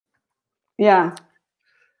Yeah.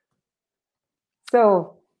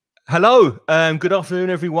 So. Hello, good afternoon,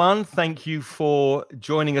 everyone. Thank you for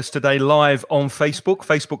joining us today live on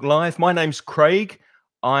Facebook Live. My name's Craig.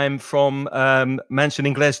 I'm from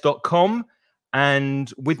mansioningles.com,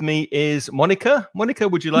 and with me is Monica. Monica,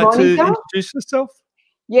 would you like to introduce yourself?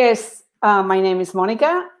 Yes, my name is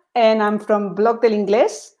Mónica, and I'm from Blog del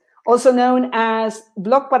Inglés, also known as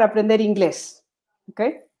Blog para Aprender Inglés.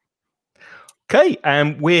 Okay? Okay,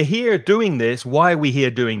 and we're here doing this. Why are we here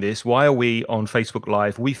doing this? Why are we on Facebook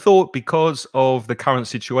Live? We thought because of the current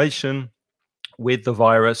situation with the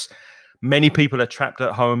virus, many people are trapped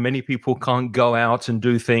at home. Many people can't go out and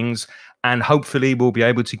do things. And hopefully we'll be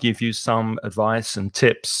able to give you some advice and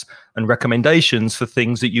tips and recommendations for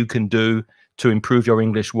things that you can do to improve your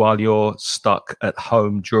English while you're stuck at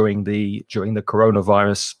home during the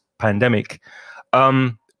coronavirus pandemic.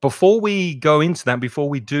 Before we go into that, before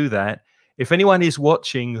we do that, if anyone is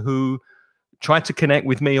watching who tried to connect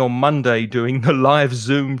with me on Monday during the live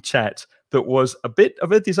Zoom chat, that was a bit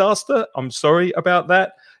of a disaster. I'm sorry about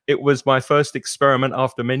that. It was my first experiment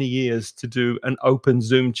after many years to do an open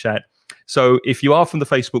Zoom chat. So if you are from the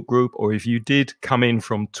Facebook group, or if you did come in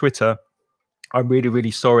from Twitter, I'm really, really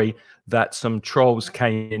sorry that some trolls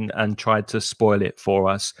came in and tried to spoil it for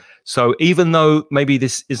us. So even though maybe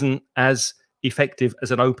this isn't as effective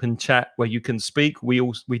as an open chat where you can speak, we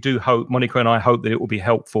do hope, Monica and I hope, that it will be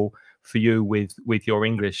helpful for you with your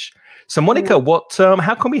English. So Monica,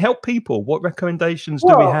 how can we help people? What recommendations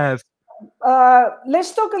do we have?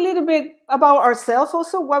 Let's talk a little bit about ourselves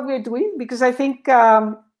also, what we're doing, because I think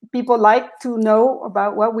people like to know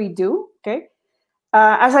about what we do. Okay.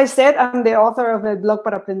 As I said, I'm the author of a blog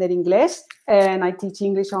para Aprender Inglés, and I teach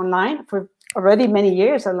English online for already many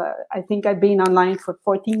years. I think I've been online for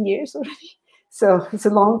 14 years already. So it's a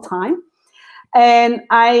long time. And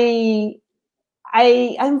I'm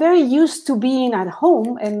very used to being at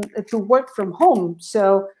home and to work from home.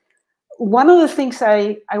 So one of the things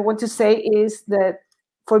I want to say is that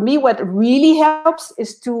for me, what really helps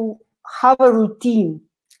is to have a routine.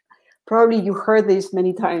 Probably you heard this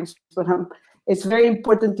many times, but it's very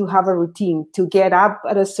important to have a routine, to get up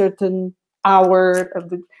at a certain hour,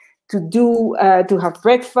 to have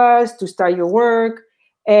breakfast, to start your work,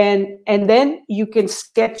 and then you can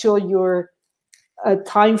schedule your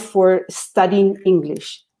time for studying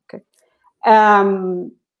English. Okay.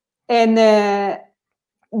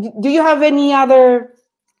 Do you have any other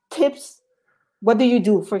tips? What do you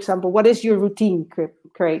do, for example? What is your routine,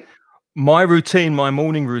 Craig? My routine, my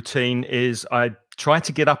morning routine is I try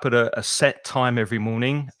to get up at a set time every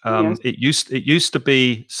morning. Yes. It used to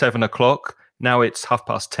be 7 o'clock. Now it's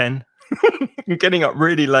 10:30. I'm getting up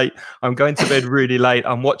really late. I'm going to bed really late.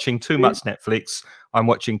 I'm watching too much Netflix. I'm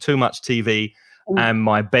watching too much TV, and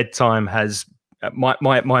my bedtime has my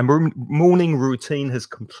morning routine has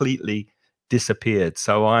completely disappeared.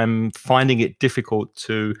 So I'm finding it difficult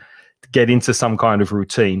to get into some kind of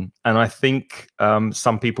routine, and I think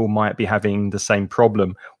some people might be having the same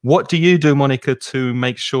problem. What do you do, Monica, to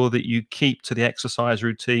make sure that you keep to the exercise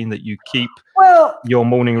routine, that you keep your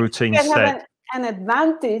morning routine set? An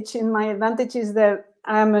advantage, and my advantage is that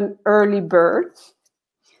I'm an early bird.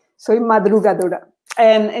 Soy madrugadora.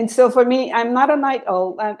 And so for me, I'm not a night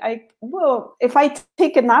owl. If I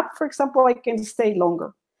take a nap, for example, I can stay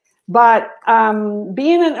longer. But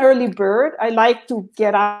being an early bird, I like to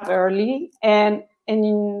get up early and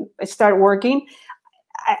start working.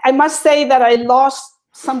 I must say that I lost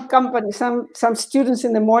some students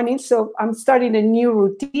in the morning, so I'm starting a new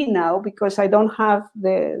routine now because I don't have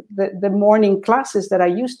the morning classes that I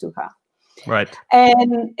used to have. Right.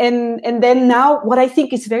 And then now what I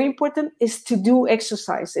think is very important is to do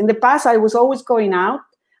exercise. In the past, I was always going out.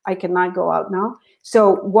 I cannot go out now.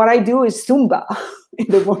 So what I do is Zumba in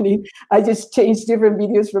the morning. I just change different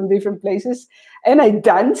videos from different places, and I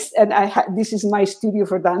dance. And this is my studio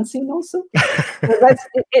for dancing also. So that's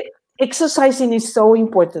it. Exercising is so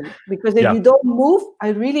important because if you don't move,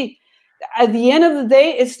 at the end of the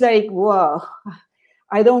day, it's like, whoa,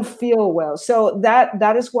 I don't feel well. So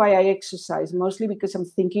that is why I exercise, mostly because I'm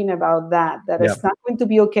thinking about that it's not going to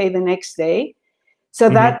be okay the next day. So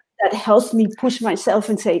that helps me push myself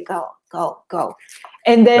and say, go.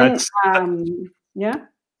 And then,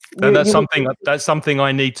 that's something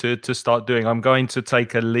I need to start doing. I'm going to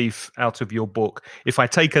take a leaf out of your book. If I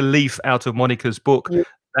take a leaf out of Monica's book,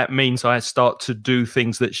 that means I start to do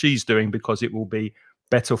things that she's doing because it will be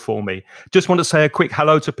better for me. Just want to say a quick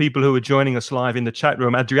hello to people who are joining us live in the chat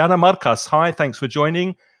room. Adriana Marcas, hi, thanks for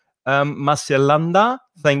joining. Marcelanda,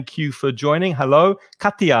 thank you for joining. Hello.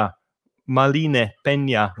 Katia Maline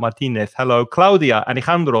Peña Martinez. Hello. Claudia,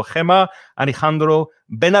 Alejandro, Gemma, Alejandro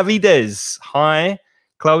Benavides. Hi.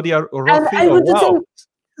 Claudia And I Rocío. want to Wow.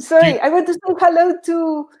 say, sorry, I want to say hello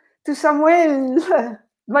to Samuel,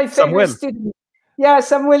 my favorite Samuel. student. Yeah,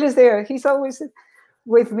 Samuel is there. He's always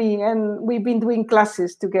with me, and we've been doing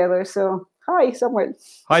classes together. So, hi, Samuel.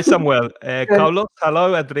 Hi, Samuel. Carlos,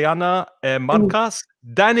 hello. Adriana, Marcas.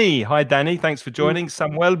 Danny, hi, Danny. Thanks for joining.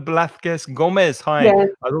 Samuel Blázquez Gomez, hi. Yeah.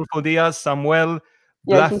 Adolfo Diaz, Samuel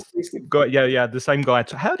Yeah, yeah, the same guy.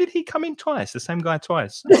 How did he come in twice? The same guy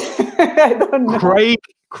twice. I don't know.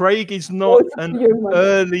 Craig is not an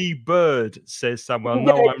early bird, says Samuel.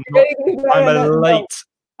 No, I'm not. I'm a late.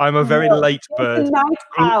 I'm a very late bird. It's a night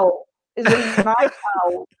owl. It's a night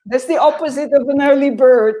owl. That's the opposite of an early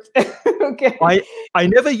bird. Okay. I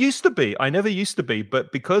never used to be. I never used to be,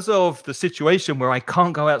 but because of the situation where I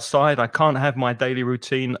can't go outside, I can't have my daily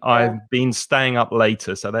routine. Yeah. I've been staying up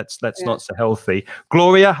later, so that's not so healthy.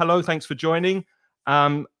 Gloria, hello, thanks for joining,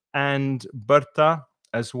 and Berta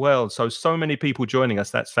as well. So many people joining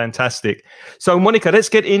us. That's fantastic. So Monica, let's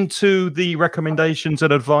get into the recommendations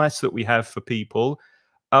and advice that we have for people.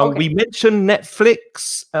 We mentioned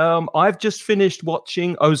Netflix. I've just finished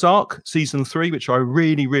watching Ozark season 3, which I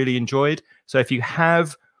really, really enjoyed. So if you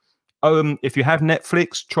have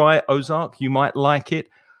Netflix, try Ozark. You might like it.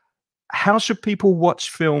 How should people watch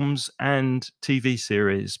films and TV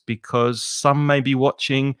series? Because some may be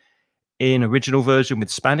watching in original version with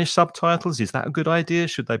Spanish subtitles. Is that a good idea?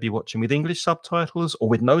 Should they be watching with English subtitles or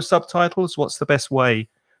with no subtitles? What's the best way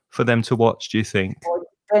for them to watch, do you think? Well, it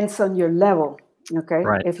depends on your level. Okay.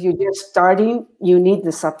 Right. If you're just starting, you need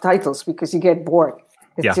the subtitles because you get bored.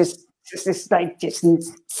 It's just like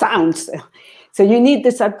sounds. So you need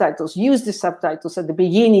the subtitles. Use the subtitles at the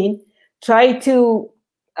beginning. Try to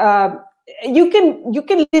you can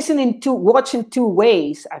watch in two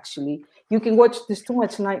ways. Actually, you can watch. There's too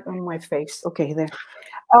much light on my face. Okay, there.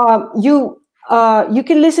 You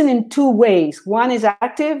can listen in two ways. One is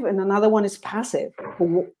active, and another one is passive.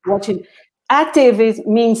 Watching. Active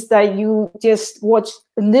means that you just watch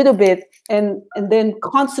a little bit and then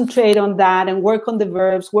concentrate on that and work on the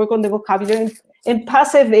verbs, work on the vocabulary. And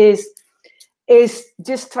passive is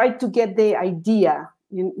just try to get the idea.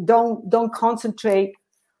 You don't concentrate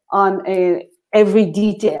on every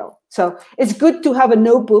detail. So it's good to have a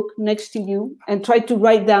notebook next to you and try to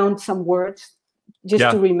write down some words just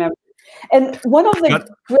to remember. And one of the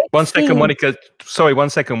great one second, things, Monica. Sorry, 1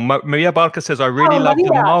 second. Maria Barca says, I really love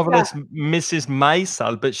the marvelous Mrs.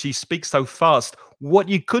 Maisal, but she speaks so fast. What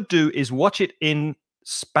you could do is watch it in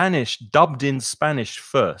Spanish, dubbed in Spanish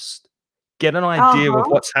first. Get an idea of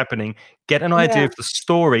what's happening, get an idea of the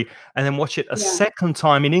story, and then watch it a second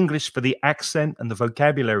time in English for the accent and the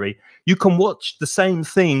vocabulary. You can watch the same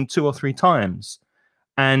thing 2 or 3 times,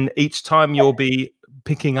 and each time you'll be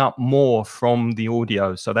picking up more from the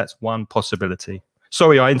audio. So that's one possibility.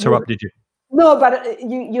 Sorry, I interrupted you. No, but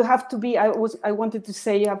you have to be, I wanted to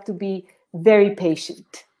say you have to be very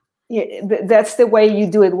patient. Yeah, that's the way you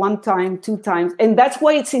do it, 1 time, 2 times. And that's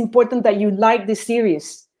why it's important that you like the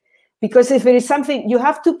series. Because if it is something, you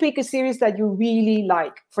have to pick a series that you really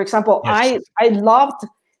like. For example, I loved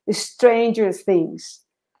Stranger Things.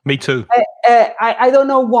 Me too. I don't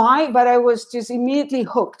know why, but I was just immediately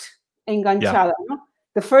hooked, enganchada. Yeah.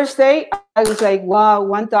 The first day, I was like, wow,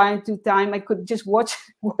 1 time, 2 time, I could just watch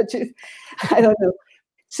it. I don't know.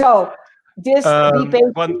 So just be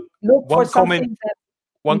patient. Look for something that...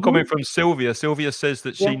 One comment from Sylvia. Sylvia says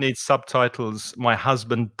that she needs subtitles. My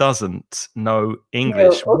husband doesn't know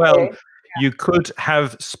English. No, well, you could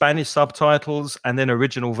have Spanish subtitles and then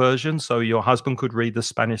original version. So your husband could read the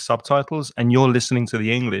Spanish subtitles and you're listening to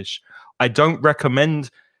the English. I don't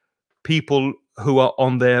recommend people who are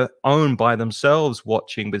on their own by themselves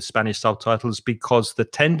watching with Spanish subtitles, because the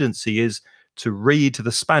tendency is to read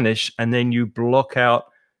the Spanish and then you block out,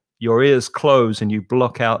 your ears close and you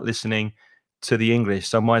block out listening to the English.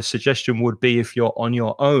 So my suggestion would be, if you're on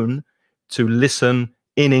your own, to listen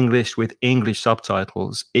in English with English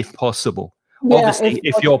subtitles if possible. Obviously,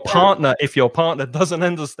 if your partner doesn't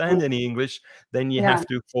understand any English, then you have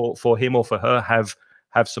to, for him or for her, have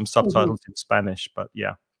some subtitles in Spanish. But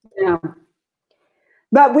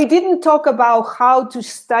but we didn't talk about how to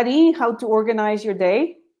study, how to organize your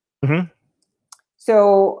day.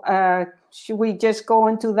 So should we just go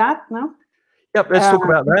into that now? Yep, let's talk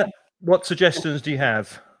about that. What suggestions do you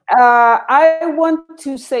have? I want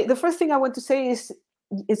to say, the first thing I want to say is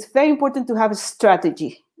it's very important to have a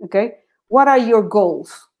strategy, okay? What are your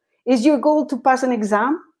goals? Is your goal to pass an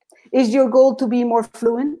exam? Is your goal to be more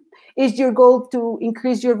fluent? Is your goal to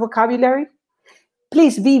increase your vocabulary?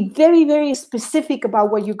 Please be very, very specific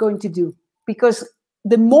about what you're going to do. because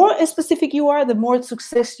the more specific you are, the more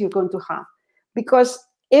success you're going to have. Because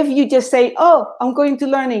if you just say, oh, I'm going to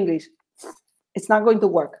learn English, it's not going to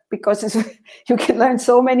work, because you can learn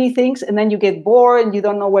so many things and then you get bored and you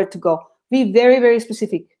don't know where to go. Be very, very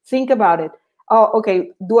specific. Think about it. Oh,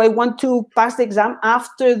 okay, do I want to pass the exam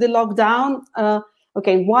after the lockdown?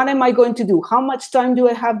 Okay, what am I going to do? How much time do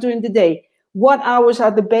I have during the day? What hours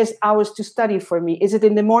are the best hours to study for me? Is it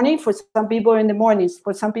in the morning? For some people in the mornings,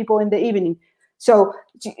 for some people in the evening. So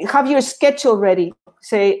have your schedule ready.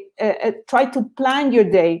 Say, try to plan your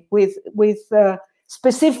day with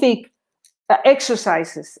specific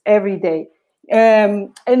exercises every day.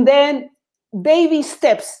 And then baby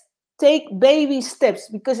steps. Take baby steps,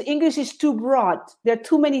 because English is too broad. There are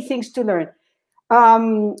too many things to learn.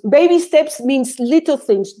 Baby steps means little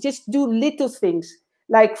things. Just do little things.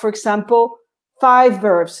 Like, for example, 5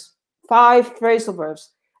 verbs, 5 phrasal verbs,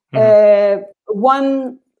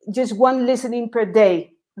 just one listening per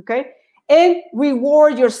day, okay? And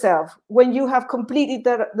reward yourself when you have completed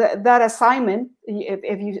that assignment.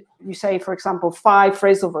 If you say, for example, 5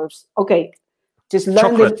 phrasal verbs, okay, just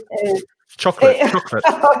learn them. Chocolate.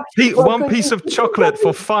 One piece of chocolate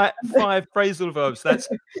for 5 phrasal verbs. That's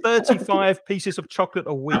 35 pieces of chocolate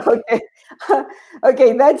a week.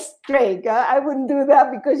 Okay, that's great. I wouldn't do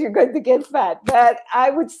that because you're going to get fat. But I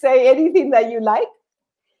would say anything that you like.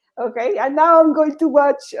 Okay, and now I'm going to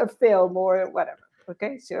watch a film or whatever.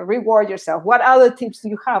 Okay, so reward yourself. What other tips do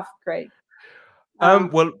you have, Craig?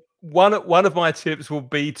 Well, one of my tips will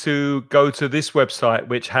be to go to this website,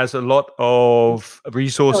 which has a lot of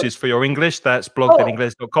resources for your English. That's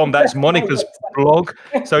blog.ingles.com. That's Monica's blog.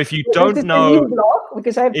 So if you don't know, new blog,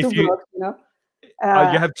 because I have 2 blogs, you know.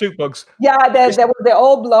 You have 2 blogs. Yeah, there was the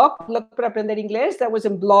old blog para aprender inglés. That was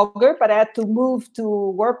in Blogger, but I had to move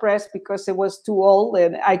to WordPress because it was too old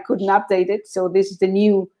and I couldn't update it. So this is the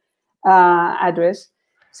new address.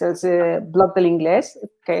 So it's Blog del Inglés.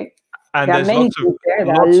 Okay. And there's lots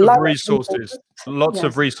of resources. Lots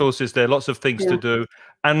of resources there, lots of things to do.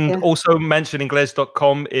 And also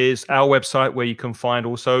mansioningles.com is our website where you can find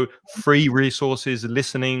also free resources,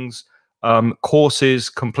 listenings, courses,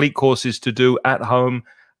 complete courses to do at home.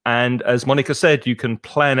 And as Monica said, you can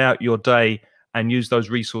plan out your day and use those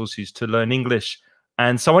resources to learn English.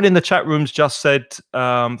 And someone in the chat rooms just said,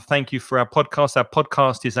 thank you for our podcast. Our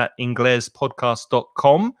podcast is at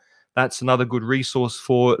inglespodcast.com. That's another good resource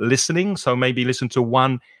for listening. So maybe listen to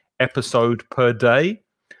 1 episode per day.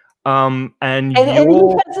 And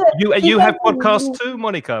you have podcasts too,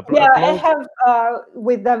 Monica? Yeah, I have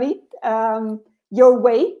with David, Your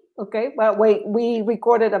Way. Okay, well, we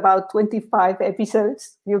recorded about 25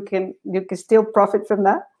 episodes. You can still profit from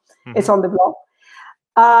that. It's on the blog.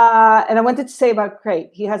 And I wanted to say about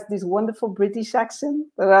Craig. He has this wonderful British accent.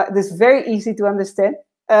 This very easy to understand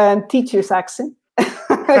and teacher's accent.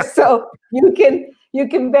 So you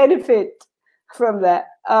can benefit from that.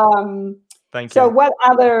 Thank you. So what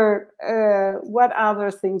other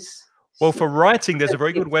things? Well, for writing, there's a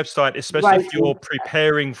very good website, especially if you're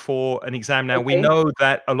preparing for an exam. Now, we know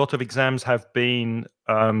that a lot of exams have been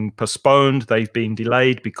postponed. They've been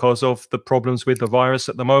delayed because of the problems with the virus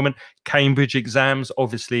at the moment. Cambridge exams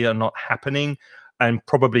obviously are not happening, and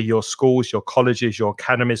probably your schools, your colleges, your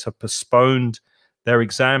academies have postponed their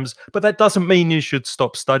exams, but that doesn't mean you should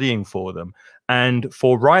stop studying for them. And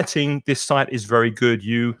for writing, this site is very good.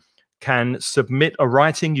 You can submit a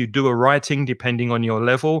writing, you do a writing depending on your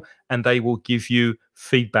level, and they will give you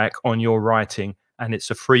feedback on your writing. And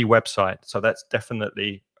it's a free website, so that's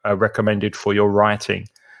definitely recommended for your writing.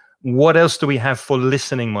 What else do we have for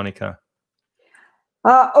listening, Monica?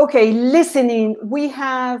 Okay, listening. We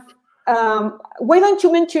have. Why don't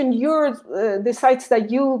you mention the sites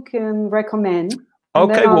that you can recommend?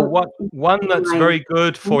 Okay, well, one that's very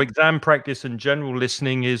good for exam practice and general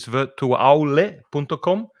listening is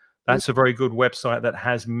virtuaule.com. That's a very good website that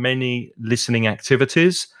has many listening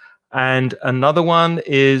activities. And another one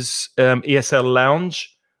is ESL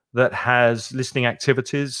Lounge that has listening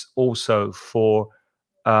activities also for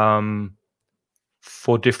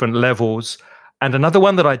different levels. And another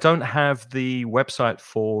one that I don't have the website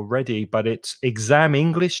for ready, but it's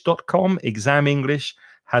examenglish.com. Exam English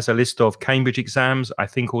has a list of Cambridge exams, I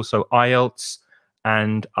think also IELTS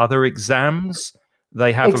and other exams.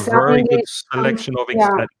 They have a very good selection of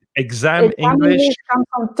Exam English comes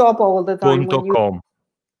on top all the time.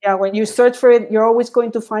 When you search for it, you're always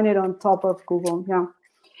going to find it on top of Google.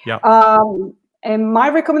 And my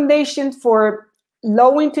recommendation for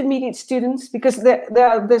low intermediate students, because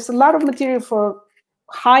there's a lot of material for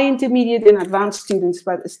high intermediate and advanced students,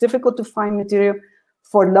 but it's difficult to find material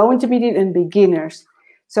for low intermediate and beginners.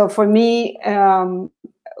 So for me,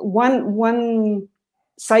 one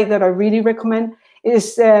site that I really recommend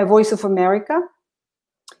is Voice of America,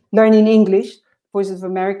 Learning English, Voice of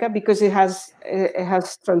America, because it has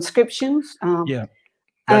transcriptions. Yeah.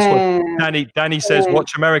 That's what Danny says,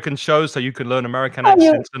 watch American shows so you can learn American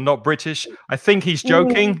accents and not British. I think he's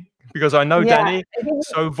joking because I know Danny.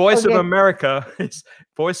 So Voice of America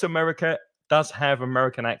does have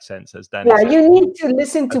American accents, as Danny says. You need to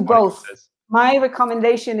listen to both. My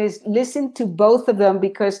recommendation is listen to both of them,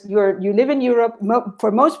 because you live in Europe.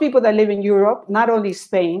 For most people that live in Europe, not only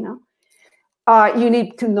Spain, you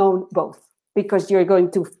need to know both, because you're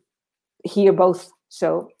going to hear both.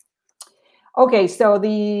 So okay, so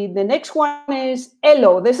the next one is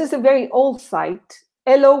Elo. This is a very old site.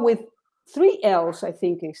 Elo with 3 L's, I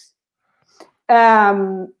think is.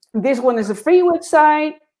 This one is a free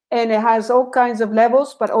website, and it has all kinds of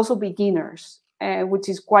levels, but also beginners, which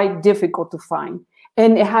is quite difficult to find.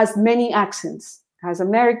 And it has many accents. It has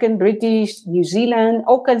American, British, New Zealand,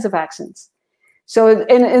 all kinds of accents. So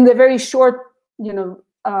in the very short,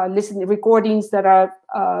 listening recordings that are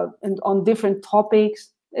on different topics,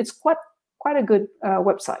 it's quite a good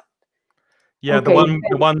website. Yeah, okay.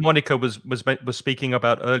 the one Monica was speaking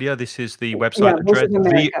about earlier. This is the website address,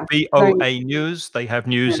 VOA News. They have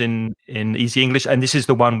news in easy English, and this is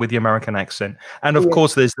the one with the American accent. And of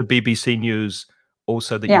course, there's the BBC News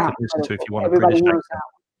also that you can listen to if you want a British accent.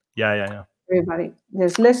 Yeah. Everybody.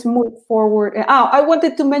 Yes, let's move forward. I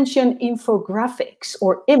wanted to mention infographics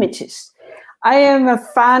or images. I am a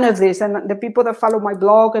fan of this, and the people that follow my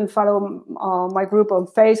blog and follow my group on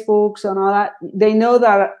Facebook and all that, they know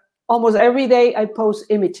that almost every day I post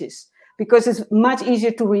images, because it's much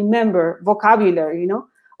easier to remember vocabulary,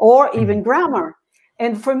 or even grammar.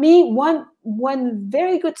 And for me, one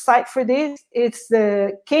very good site for this, it's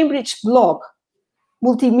the Cambridge blog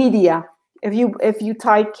multimedia. If you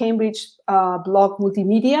type Cambridge blog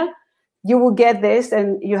multimedia, you will get this,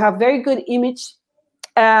 and you have very good images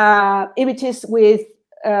with,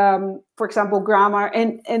 for example, grammar,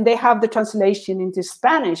 and they have the translation into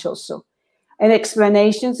Spanish also, and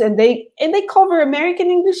explanations, and they cover American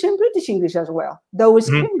English and British English as well, though it's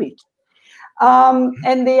Cambridge.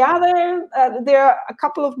 And the other, there are a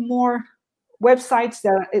couple of more websites.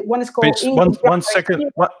 One is called one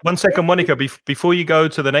second, Monica, before you go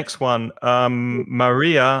to the next one,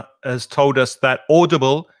 Maria has told us that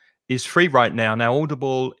Audible is free right now. Now,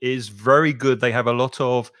 Audible is very good. They have a lot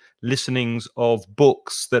of listenings of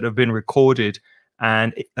books that have been recorded,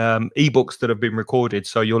 and ebooks that have been recorded.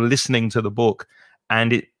 So you're listening to the book,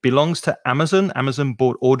 and it belongs to Amazon. Amazon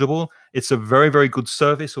bought Audible. It's a very, very good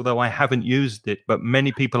service, although I haven't used it, but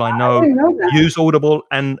many people I know use Audible,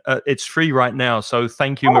 and it's free right now. So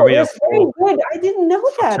thank you, Maria. That's very good. I didn't know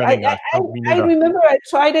that. I remember I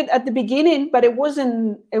tried it at the beginning, but it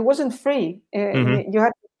wasn't free. You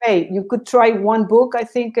had to pay. You could try one book, I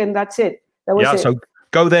think, and that's it. That was it. So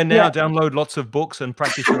go there now, download lots of books and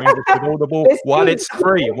practice your English with Audible while it's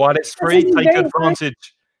free.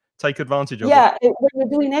 Take advantage of it. Yeah, when you're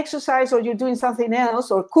doing exercise or you're doing something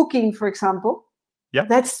else, or cooking, for example,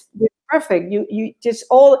 that's perfect. You just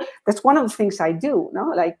that's one of the things I do,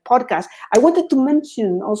 like podcasts. I wanted to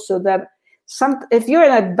mention also that if you're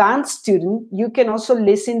an advanced student, you can also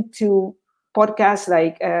listen to podcasts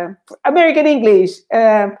like American English,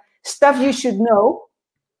 Stuff You Should Know,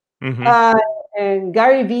 and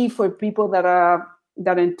Gary Vee for people that are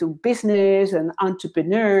into business and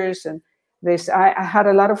entrepreneurs. And I had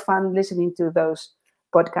a lot of fun listening to those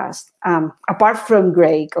podcasts. Apart from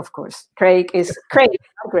Greg, of course. Craig,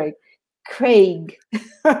 not Greg. Craig.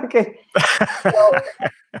 Okay. So,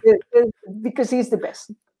 because he's the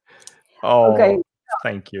best. Oh, okay.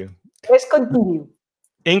 Thank you. Let's continue.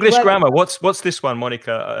 English grammar. What's this one,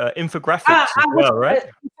 Monica? Infographics as well, right?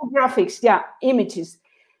 Infographics, images.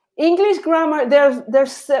 English grammar. There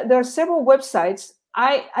are several websites.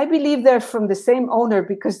 I believe they're from the same owner,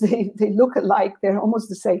 because they look alike. They're almost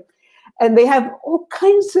the same, and they have all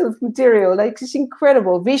kinds of material. Like, it's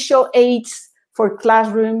incredible. Visual aids for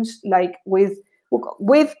classrooms, like with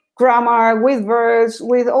grammar, with verbs,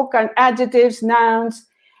 with all kinds of adjectives, nouns.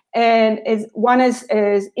 And one is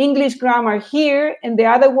English Grammar Here, and the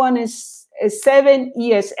other one is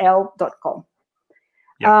 7esl.com.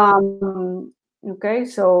 Okay,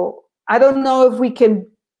 so I don't know if we can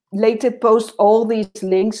later post all these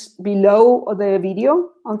links below the video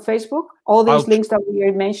on Facebook, all these links that we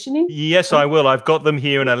are mentioning. Yes, I will. I've got them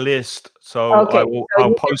here in a list, so I'll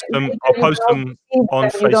post them on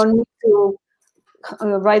Facebook. You don't need to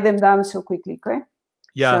write them down so quickly, okay?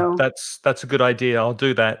 Yeah, that's a good idea. I'll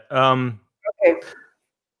do that. Okay.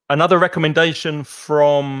 Another recommendation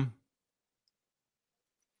from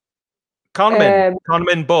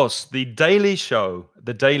Carmen Boss, The Daily Show.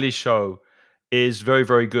 The Daily Show is very,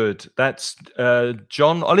 very good. That's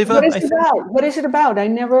John Oliver. What is it about? What is it about? I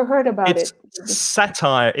never heard about it. It's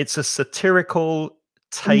satire. It's a satirical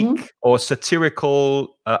take or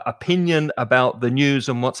satirical opinion about the news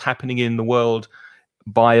and what's happening in the world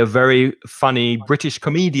by a very funny British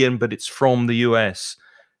comedian, but it's from the US.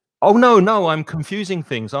 Oh, no, I'm confusing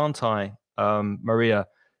things, aren't I, Maria?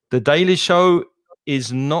 The Daily Show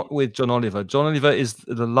is not with John Oliver. John Oliver is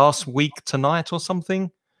The Last Week Tonight or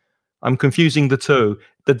something. I'm confusing the two.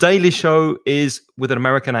 The Daily Show is with an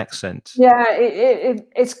American accent. Yeah,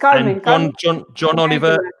 it's Carmen. And John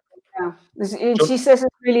Oliver. Yeah. And she says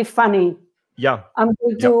it's really funny. Yeah. I'm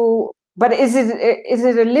going to. But is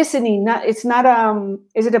it a listening? It's not.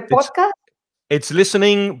 Is it a podcast? It's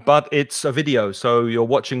listening, but it's a video. So you're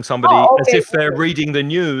watching somebody as if they're reading the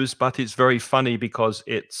news, but it's very funny because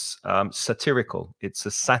it's satirical. It's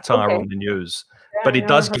a satire on the news, but it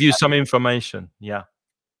does give you some information. Yeah.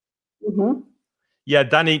 Yeah,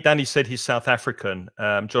 Danny said he's South African.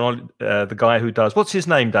 John, the guy who does, what's his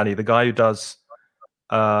name, Danny? The guy who does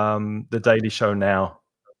the Daily Show now.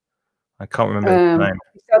 I can't remember his name.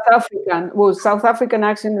 South African. Well, South African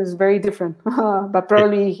accent is very different, but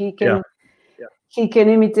probably he can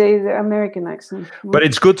imitate the American accent. But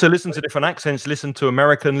it's good to listen to different accents. Listen to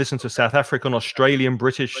American, listen to South African, Australian,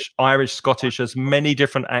 British, Irish, Scottish. As many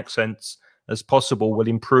different accents as possible will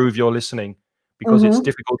improve your listening, because it's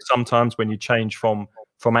difficult sometimes when you change from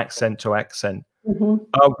accent to accent.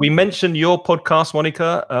 We mentioned your podcast,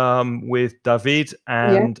 Monica, with David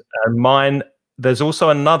and mine. There's also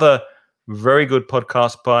another very good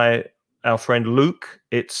podcast by our friend Luke.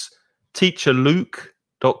 It's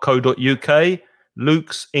teacherluke.co.uk,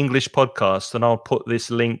 Luke's English podcast. And I'll put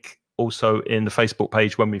this link also in the Facebook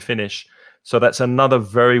page when we finish. So that's another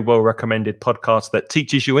very well recommended podcast that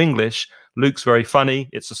teaches you English. Luke's very funny.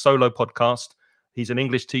 It's a solo podcast. He's an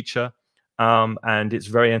English teacher, and it's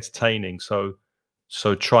very entertaining. So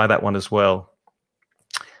try that one as well.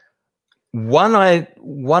 One I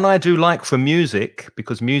do like for music,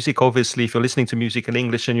 because music, obviously, if you're listening to music in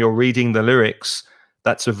English and you're reading the lyrics,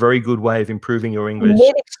 that's a very good way of improving your English.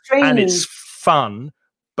 And it's fun.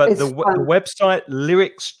 But the website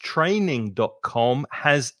lyricstraining.com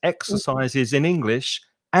has exercises in English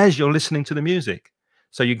as you're listening to the music.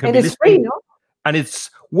 So you can be listening. Free, no? And it's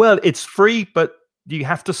free, but you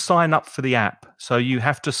have to sign up for the app. So you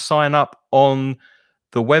have to sign up on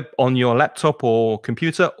the web on your laptop or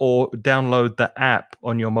computer, or download the app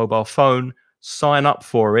on your mobile phone, sign up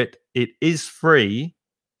for it. It is free,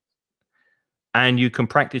 and you can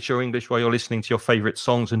practice your English while you're listening to your favorite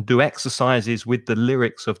songs and do exercises with the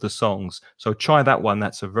lyrics of the songs. So try that one.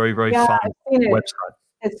 That's a very, very fun website.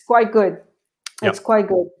 It's quite good. It's quite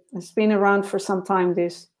good. It's been around for some time,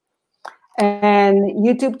 this. And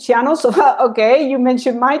YouTube channels. Okay, you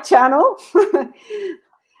mentioned my channel.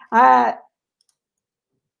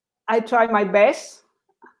 I try my best.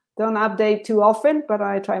 Don't update too often, but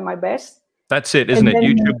I try my best. That's it, isn't it?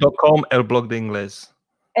 YouTube.com, El Blog de Inglés.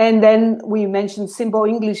 And then we mentioned Simple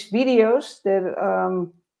English videos that are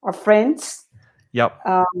friends. Yep.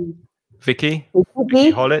 Vicky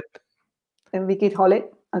Hollett. And Vicky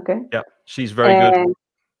Hollett. Okay. Yeah, she's very good.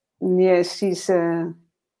 Yes, she's a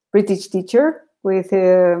British teacher with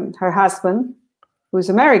her husband, who's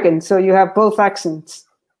American. So you have both accents.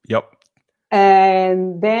 Yep.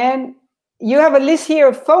 And then you have a list here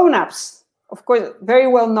of phone apps. Of course, very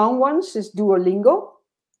well-known ones is Duolingo.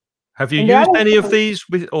 Have you used any of these,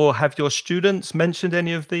 or have your students mentioned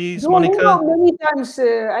any of these, Monica? No, many times.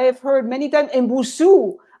 I have heard many times. And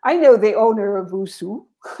Busuu, I know the owner of Busuu.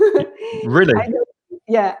 Really?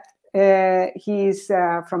 Yeah. He's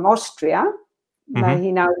from Austria.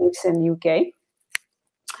 He now lives in the UK.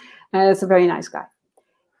 It's a very nice guy.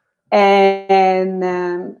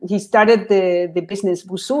 And he started the business.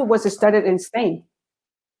 Busuu was started in Spain,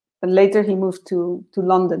 and later he moved to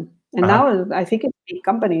London. And now I think it's a big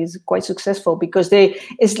company. Is quite successful because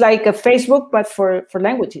it's like a Facebook but for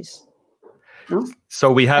languages. No? So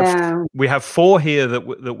we have 4 here that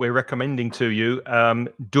we're recommending to you.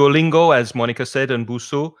 Duolingo, as Monica said, and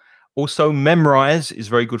Busuu. Also, Memrise is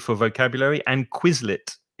very good for vocabulary, and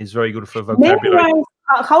Quizlet is very good for vocabulary. Memrise.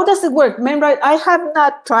 How does it work? Memrise. I have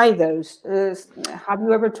not tried those. Have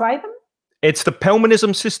you ever tried them? It's the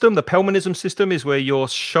Pelmanism system. The Pelmanism system is where you're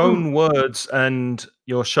shown words and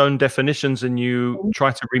you're shown definitions, and you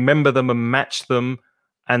try to remember them and match them.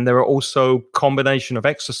 And there are also combination of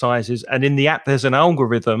exercises. And in the app, there's an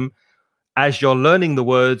algorithm. As you're learning the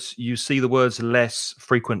words, you see the words less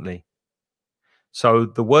frequently. So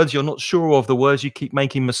the words you're not sure of, the words you keep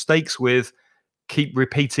making mistakes with, keep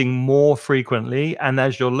repeating more frequently. And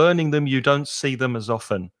as you're learning them, you don't see them as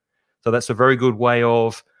often. So that's a very good way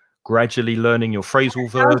of gradually learning your phrasal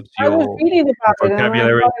verbs, I was your reading about it, and I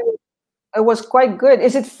vocabulary. thought it was quite good.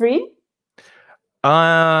 Is it free?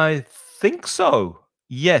 I think so.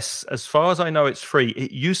 Yes, as far as I know, it's free.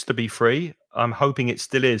 It used to be free. I'm hoping it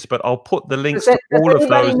still is, but I'll put the links to all of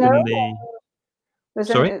those in the...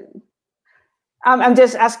 Sorry? I'm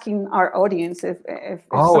just asking our audience if if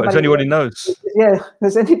anybody knows. Yeah,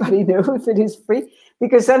 does anybody know if it is free?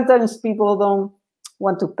 Because sometimes people don't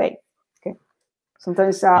want to pay. Okay,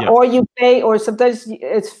 sometimes or you pay, or sometimes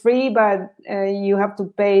it's free, but you have to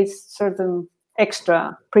pay certain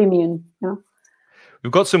extra premium. You know?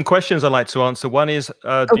 We've got some questions I'd like to answer. One is,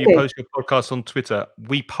 do you post your podcast on Twitter?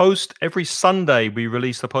 We post every Sunday. We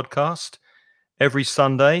release the podcast every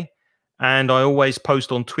Sunday. And I always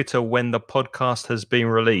post on Twitter when the podcast has been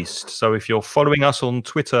released. So if you're following us on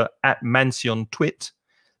Twitter at MansionTwit,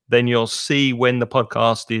 then you'll see when the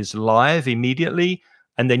podcast is live immediately.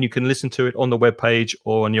 And then you can listen to it on the webpage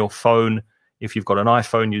or on your phone. If you've got an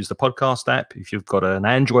iPhone, use the podcast app. If you've got an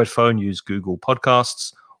Android phone, use Google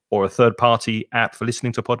Podcasts or a third-party app for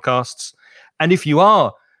listening to podcasts. And if you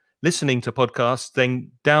are listening to podcasts,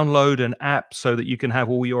 then download an app so that you can have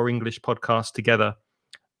all your English podcasts together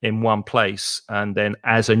in one place. And then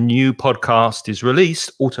as a new podcast is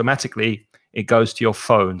released, automatically it goes to your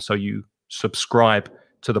phone. So you subscribe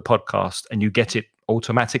to the podcast and you get it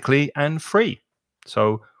automatically and free.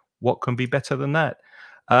 So what can be better than that?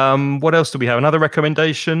 What else do we have? Another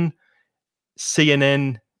recommendation,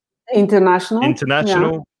 CNN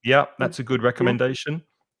International. Yeah, that's a good recommendation.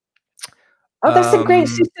 Oh, that's a great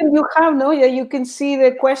system you have, no? Yeah, you can see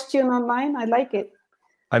the question online. I like it.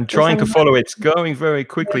 I'm trying to follow it. It's going very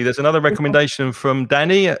quickly. There's another recommendation from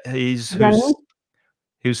Danny. Who's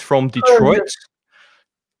from Detroit.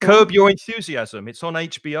 Curb Your Enthusiasm. It's on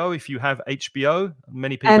HBO. If you have HBO,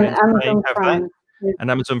 many people in Spain have that. And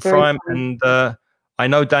Amazon Prime. And I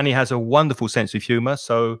know Danny has a wonderful sense of humor,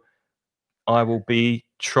 so I will be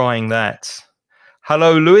trying that.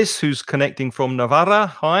 Hello, Luis, who's connecting from Navarra.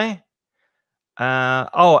 Hi.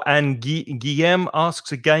 And Guillaume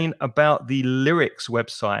asks again about the lyrics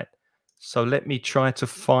website. So let me try to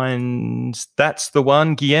find, that's the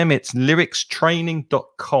one, Guillaume, it's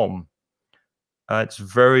lyricstraining.com. It's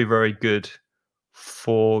very, very good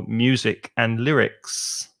for music and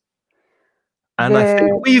lyrics. And I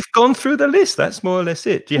think we've gone through the list. That's more or less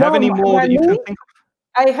it. Do you have any more that you can think of?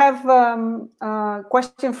 I have a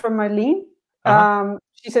question from Marlene.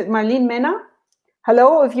 She said, Marlene Mena,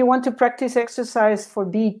 hello, if you want to practice exercise for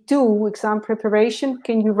B2 exam preparation,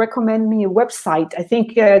 can you recommend me a website? I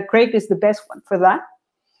think Craig is the best one for that.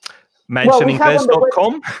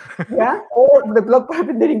 MansionInglés.com. Yeah, or the blog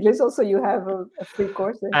Pandemia del Inglés. Also, you have a free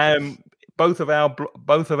course there. Both of our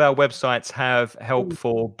websites have help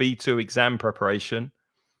for B2 exam preparation.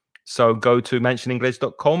 So go to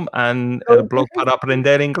MansionInglés.com and blog para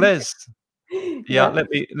aprender inglés. Yeah,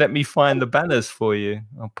 let me find the banners for you.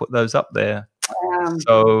 I'll put those up there.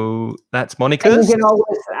 So that's Monica's. You can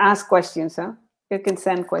always ask questions, huh? You can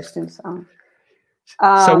send questions.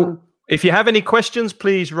 So if you have any questions,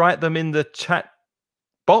 please write them in the chat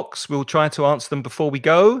box. We'll try to answer them before we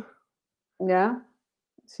go. Yeah.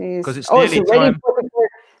 Because it's nearly time.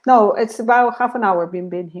 No, it's about half an hour we've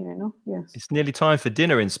been here, no? Yes. It's nearly time for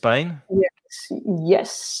dinner in Spain.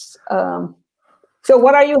 Yes. So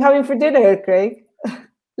what are you having for dinner, Craig?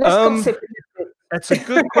 Let's go sit. That's a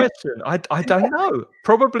good question. I don't know.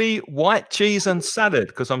 Probably white cheese and salad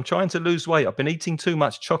because I'm trying to lose weight. I've been eating too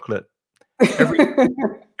much chocolate.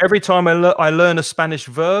 Every time I learn a Spanish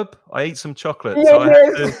verb, I eat some chocolate. Yeah, so I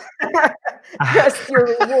have to, that's your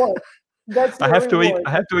reward. I have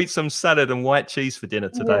to eat some salad and white cheese for dinner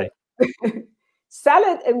today. Yeah.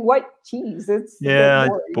 Salad and white cheese. It's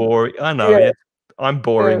boring. I know. Yeah. I'm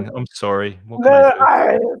boring. I'm sorry.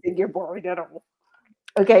 I don't think you're boring at all.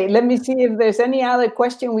 Okay, let me see if there's any other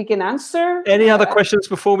question we can answer. Any other questions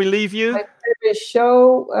before we leave you? My favorite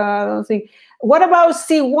show. I don't think. What about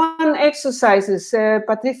C1 exercises?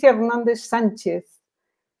 Patricia Hernandez Sanchez.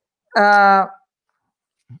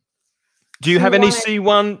 Do you have any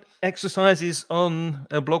C1 exercises on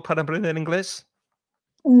a blog para aprender inglés?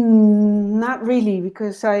 Not really,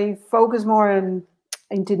 because I focus more on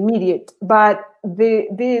intermediate. But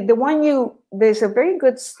the one there's a very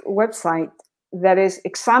good website that is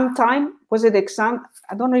Exam Time. Was it Exam?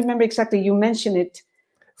 I don't remember exactly. You mentioned it.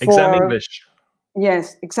 Exam English.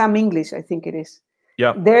 Yes, Exam English, I think it is.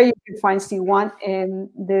 Yeah. There you can find C1, and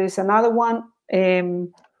there's another one.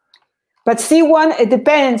 But C1, it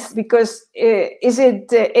depends, because is it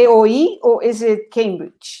AOE or is it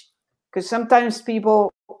Cambridge? because sometimes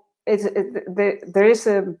people, there is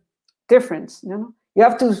a difference. You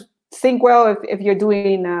have to think well if you're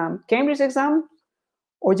doing Cambridge exam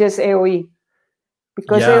or just AOE,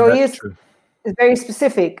 because AOE is very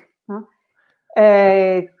specific.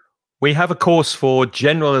 We have a course for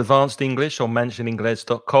General Advanced English on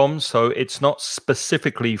mansioningles.com, so it's not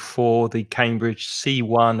specifically for the Cambridge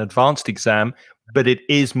C1 Advanced exam, but it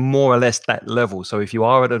is more or less that level. So if you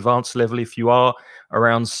are at advanced level, if you are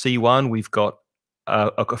around C1, we've got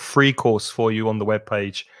a free course for you on the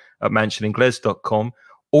webpage at mansioningles.com.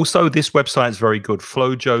 Also, this website is very good,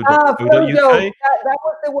 flojo.co.uk. Flojo. That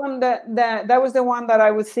was the one that was the one that I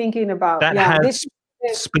was thinking about. That has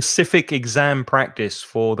specific exam practice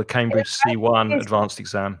for the Cambridge C1 Advanced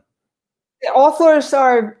exam. The authors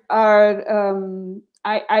are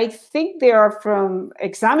I think they are from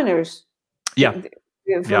examiners. Yeah, I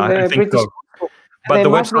think British so. But the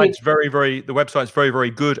website's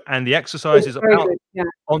very good, and the exercises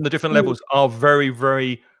on the different levels are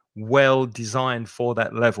very well designed for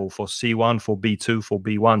that level, for C1, for B2, for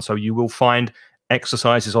B1. So you will find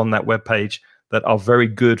exercises on that webpage that are very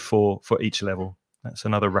good for each level. That's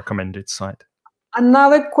another recommended site.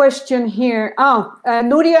 Another question here.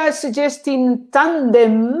 Nuria is suggesting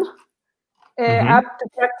Tandem app to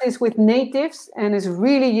practice with natives, and it's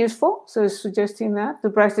really useful. So it's suggesting that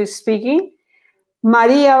to practice speaking.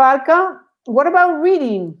 Maria Barca, what about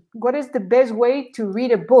reading? What is the best way to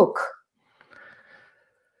read a book?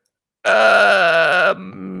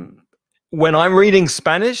 When I'm reading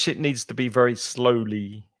Spanish, it needs to be very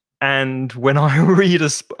slowly. And when I read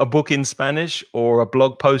a book in Spanish or a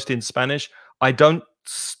blog post in Spanish, I don't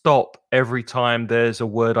stop every time there's a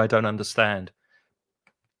word I don't understand.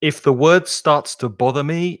 If the word starts to bother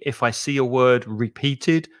me, if I see a word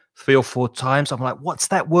repeated 3 or 4 times, I'm like, what's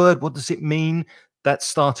that word? What does it mean? That's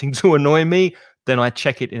starting to annoy me. Then I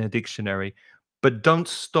check it in a dictionary. But don't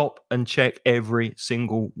stop and check every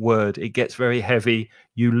single word. It gets very heavy.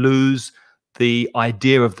 You lose the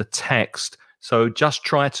idea of the text. So just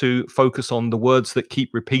try to focus on the words that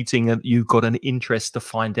keep repeating and you've got an interest to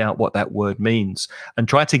find out what that word means. And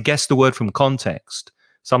try to guess the word from context.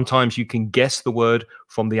 Sometimes you can guess the word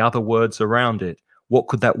from the other words around it. What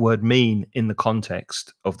could that word mean in the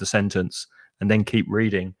context of the sentence? And then keep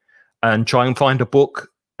reading. And try and find a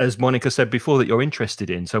book, as Monica said before, that you're interested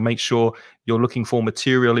in. So make sure you're looking for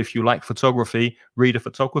material. If you like photography, read a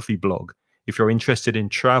photography blog. If you're interested in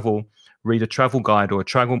travel, read a travel guide or a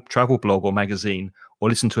travel blog or magazine, or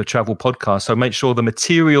listen to a travel podcast. So make sure the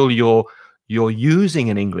material you're using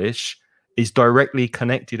in English is directly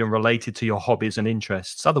connected and related to your hobbies and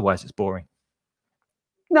interests. Otherwise, it's boring.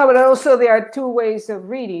 No, but also there are 2 ways of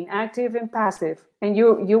reading, active and passive. And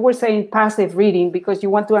you were saying passive reading because you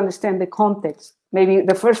want to understand the context. Maybe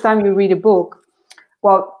the first time you read a book.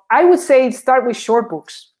 Well, I would say start with short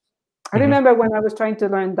books. I remember when I was trying to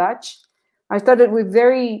learn Dutch, I started with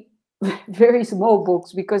very, very small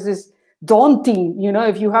books because it's daunting.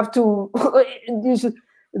 If you have to use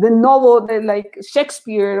the novel, like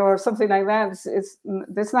Shakespeare or something like that,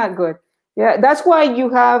 that's not good. Yeah, that's why you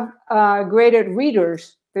have graded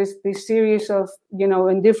readers. There's this series of,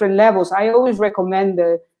 in different levels. I always recommend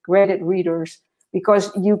the graded readers because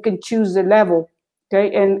you can choose the level.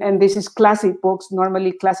 Okay, and this is classic books.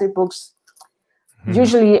 Normally, classic books,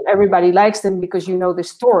 usually everybody likes them because you know the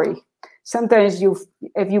story. Sometimes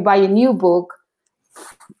if you buy a new book,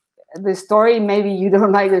 the story, maybe you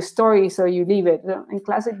don't like the story, so you leave it. In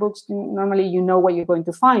classic books, normally you know what you're going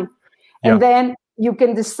to find. Yeah. And then you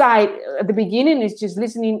can decide at the beginning, it's just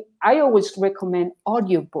listening. I always recommend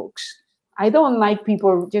audiobooks. I don't like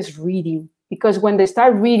people just reading because when they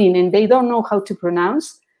start reading and they don't know how to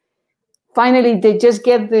pronounce, finally they just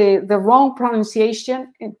get the wrong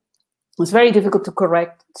pronunciation. It's very difficult to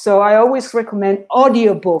correct. So I always recommend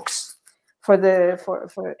audiobooks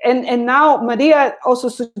and now Maria also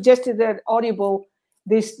suggested that Audible,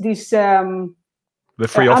 the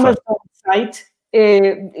free Amazon site,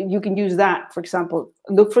 you can use that. For example,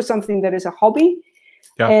 look for something that is a hobby,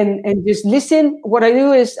 and just listen. What I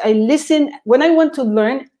do is I listen when I want to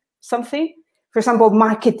learn something. For example,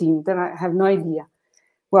 marketing that I have no idea.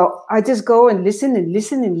 Well, I just go and listen and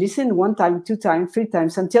listen and listen 1 time, 2 times, 3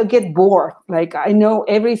 times until I get bored. Like I know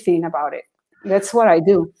everything about it. That's what I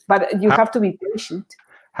do. But you have to be patient.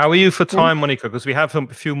 How are you for time, Monica? Because we have a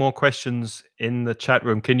few more questions in the chat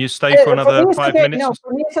room. Can you stay for another 5 minutes? No,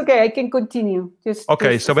 for me it's okay. I can continue.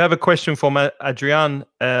 So we have a question from Adrian.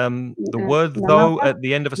 The word though at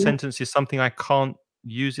the end of a sentence is something I can't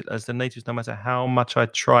use it as the natives no matter how much I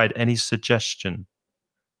tried. Any suggestion?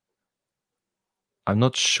 I'm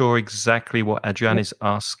not sure exactly what Adrian is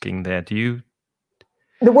asking there. Do you?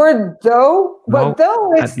 The word though, No. but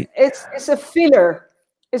though it's a filler.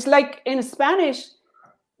 It's like in Spanish,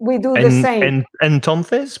 we do the same.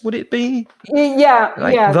 Entonces, would it be? Yeah,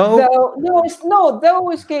 Like, yeah. though? Though, no, though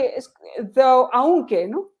es que es though, aunque,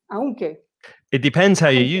 no, aunque. It depends how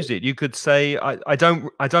you use it. You could say, I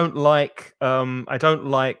don't like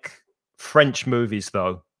French movies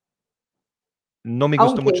though. No me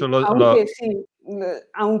gusta mucho Aunque sí,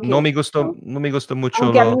 aunque. no me gusta mucho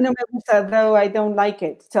Aunque a mí no me gusta, though I don't like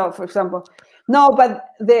it. So, for example, no, but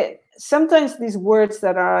sometimes these words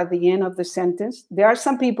that are at the end of the sentence, there are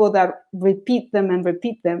some people that repeat them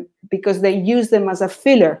because they use them as a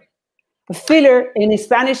filler. A filler in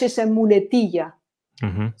Spanish is a muletilla.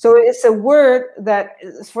 Mm-hmm. So it's a word that,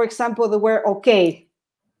 for example, the word okay.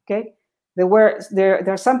 The word, there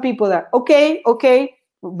are some people that, okay,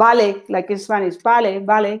 vale, like in Spanish,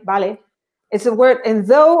 vale. It's a word, and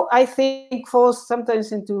though I think falls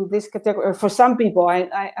sometimes into this category, or for some people,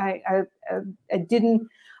 I didn't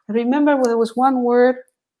remember where there was one word.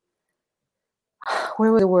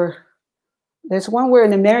 Where was the word? There's one word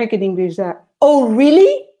in American English that, oh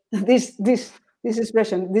really? This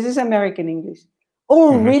expression. This is American English.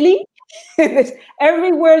 Oh really?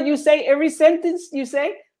 Every word you say, every sentence you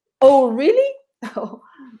say, oh really? Oh.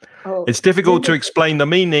 It's difficult to explain the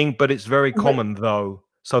meaning, but it's very common though.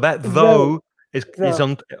 So that though is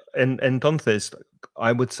on entonces.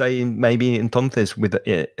 I would say maybe entonces with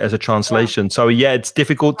it as a translation. So yeah, it's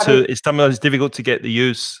difficult to. It's sometimes difficult to get the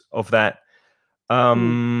use of that.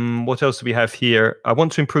 What else do we have here? I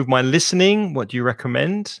want to improve my listening. What do you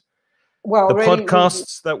recommend? Well, the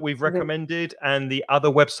podcasts that we've recommended and the other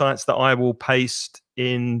websites that I will paste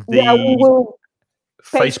in the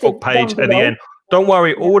Facebook page at the end. Don't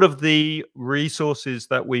worry, all of the resources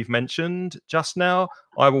that we've mentioned just now,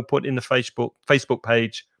 I will put in the Facebook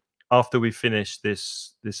page after we finish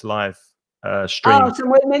this live stream. Oh,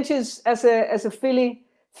 someone mentions as a filler,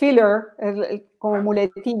 como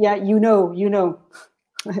muletilla, you know.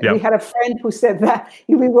 Yeah. We had a friend who said that.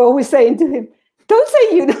 We were always saying to him, don't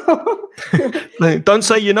say you know. Don't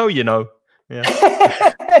say you know. Yeah.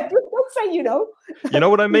 Don't say you know. You know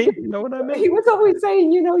what I mean? You know what I mean? He was always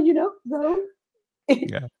saying, you know, though.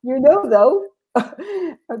 Yeah. You know, though.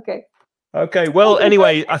 Okay. Well,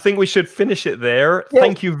 anyway, I think we should finish it there. Yes.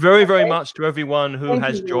 Thank you very, very much to everyone who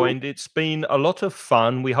has joined. It's been a lot of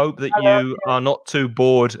fun. We hope that you are not too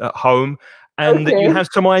bored at home and that you have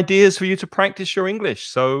some ideas for you to practice your English.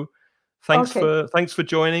 So thanks for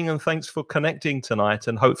joining and thanks for connecting tonight.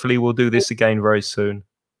 And hopefully we'll do this again very soon.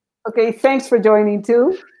 Okay, thanks for joining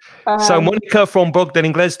too. So Mónica from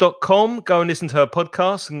blogdelingles.com, go and listen to her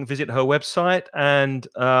podcast and visit her website. And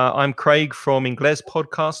I'm Craig from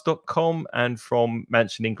inglespodcast.com and from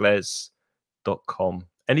mansioningles.com.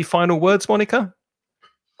 Any final words, Mónica?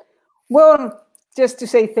 Well, just to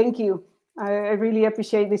say thank you. I really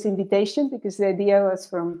appreciate this invitation because the idea was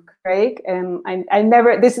from Craig, and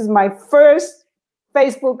this is my first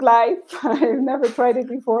Facebook Live. I've never tried it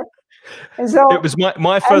before. And so it was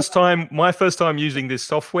my first time using this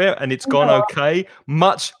software, and it's gone okay.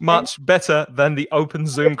 Much better than the open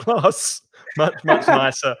Zoom class. Much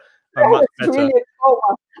nicer and much better. Really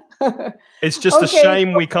it's just a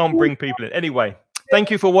shame we can't bring people in. Anyway, thank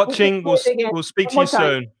you for watching. We'll speak to you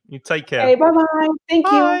soon. You take care. Okay, bye-bye. Thank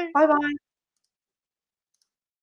you. Bye-bye.